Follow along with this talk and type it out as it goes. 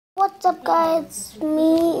What's up guys, it's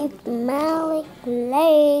me, it's Malik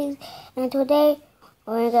Plays, and today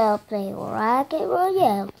we're gonna play Rocket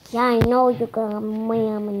Royale. Yeah, I know you're gonna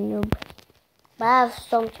win, I'm a noob, but I have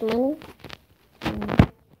so much money.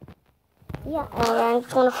 Yeah, and I'm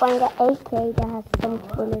just gonna find the AK that has so much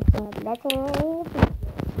bullets in it. That's it.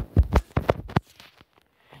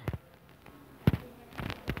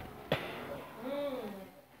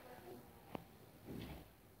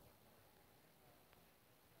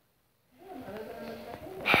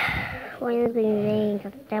 What is the range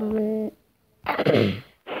of them?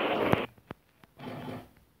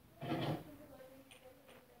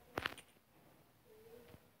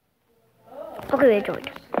 Okay, wait, wait.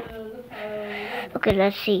 Okay,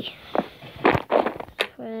 let's see.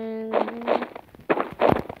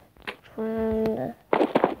 Friend.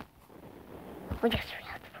 Oh, yes, we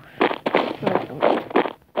have to.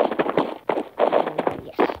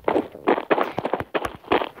 Yes.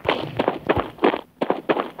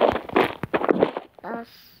 Us.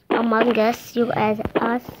 Among us, you as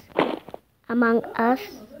us. Among us.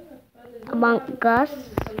 Among us.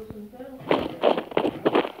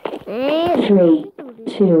 And 3,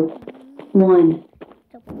 2, 1.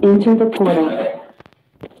 Enter the portal.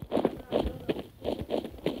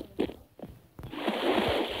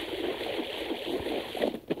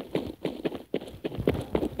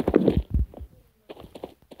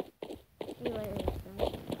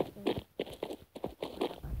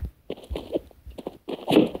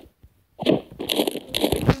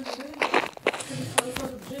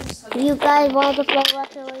 you guys want to play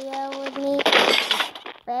Rocket Royale with me?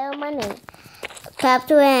 Spell my name.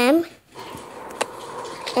 Capital M.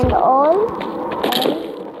 And all,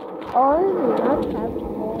 not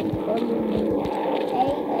capital,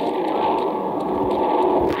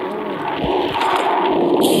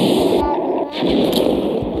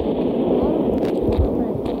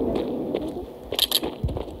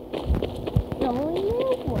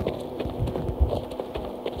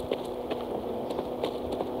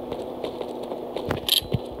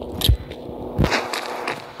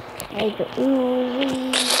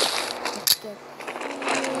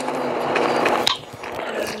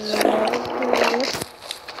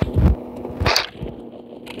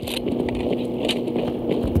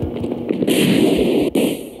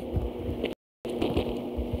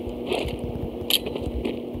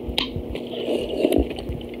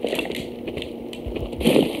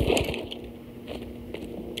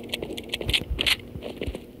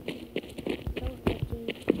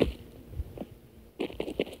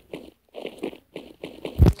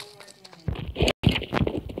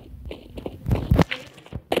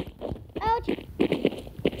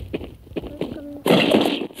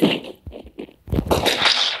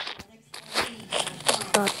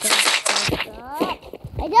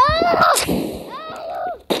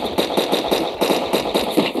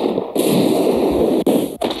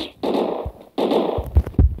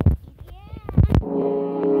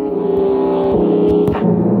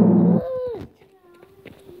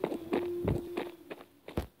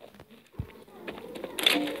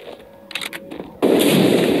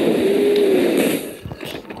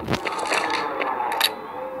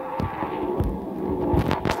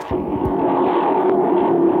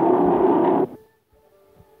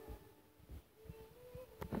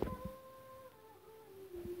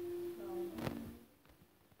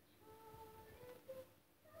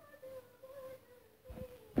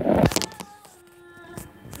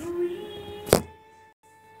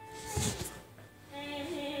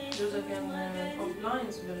 جوزها كان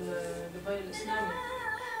كومبلاينس بالدبي الإسلامي،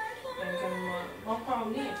 يعني كان موقعه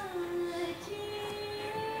منيح.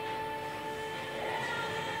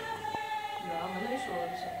 لا ما لاقي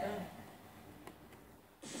شغل سكان.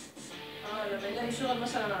 لما يلاقي شغل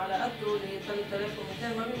مثلا على قده اللي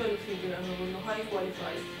 3200 ما بيقبل فيه لأنه بيقول له هاي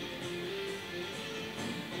كواليفايد.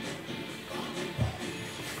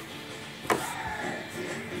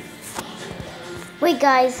 Wait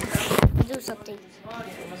guys, do something.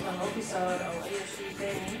 مثلا اوفيسر او اي شيء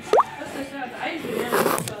ثاني بس ساعات عايزه يعني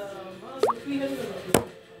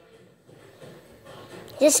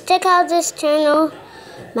Just check out this channel,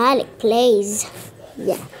 Malik Plays.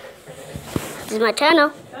 Yeah, this is my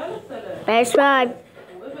channel. Subscribe.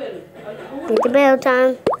 Hit the bell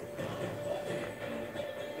time.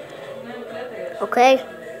 Okay,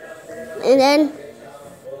 and then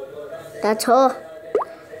that's all.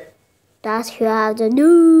 That's what you have to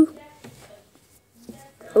do.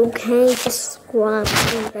 Okay, just subscribe.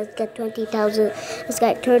 Let's get 20,000. Let's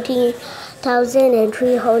get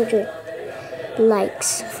 13,300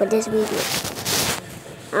 likes for this video.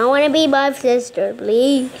 I want to be my sister,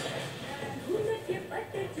 please.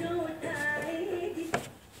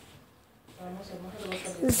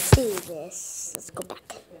 Let's do this. Let's go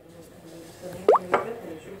back.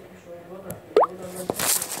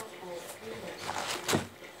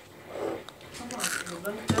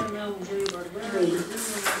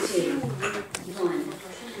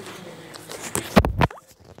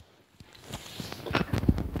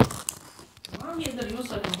 يقدر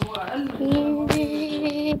يوصل ان هو اقل من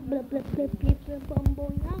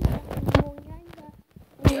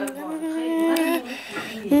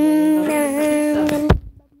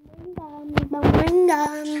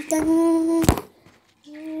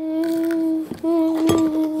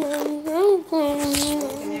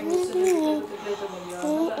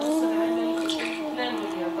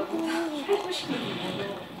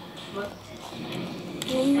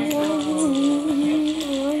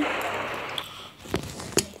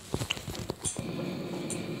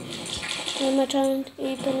My turn to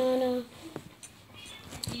eat banana.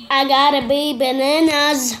 I gotta be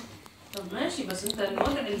bananas. طب ماشي بس انت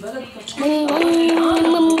الوضع البلد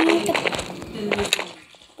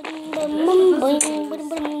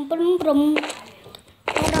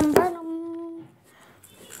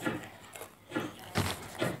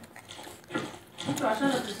عشان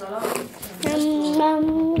الاتصالات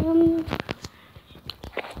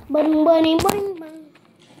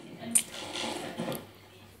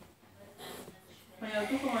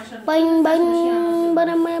Bang bang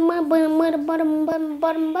ما bang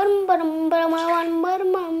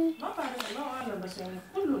بعرف الله اعلم بس يعني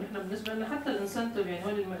كله نحن بالنسبه لنا حتى الانسنتيف يعني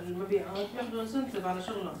هول المبيعات بياخذوا انسنتيف على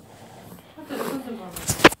شغلهم حتى الانسنتيف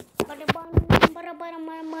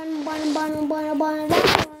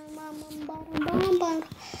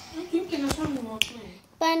يمكن عشان المواطنين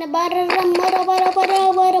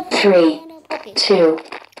 3, 2,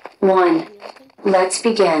 1. Let's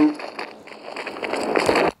begin.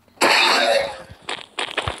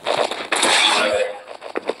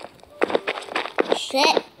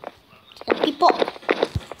 Shit. The people.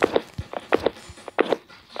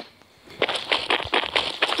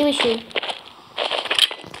 Give me shoe.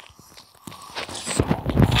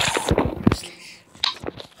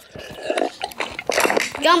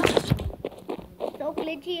 Jump. So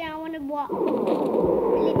glitchy, I want to walk.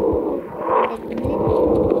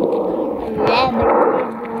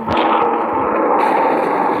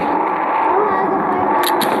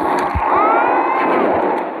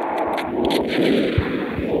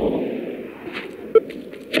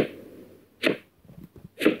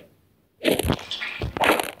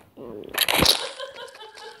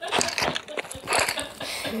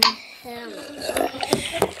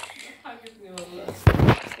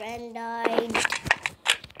 Friend died.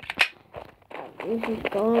 This is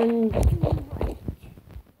gone.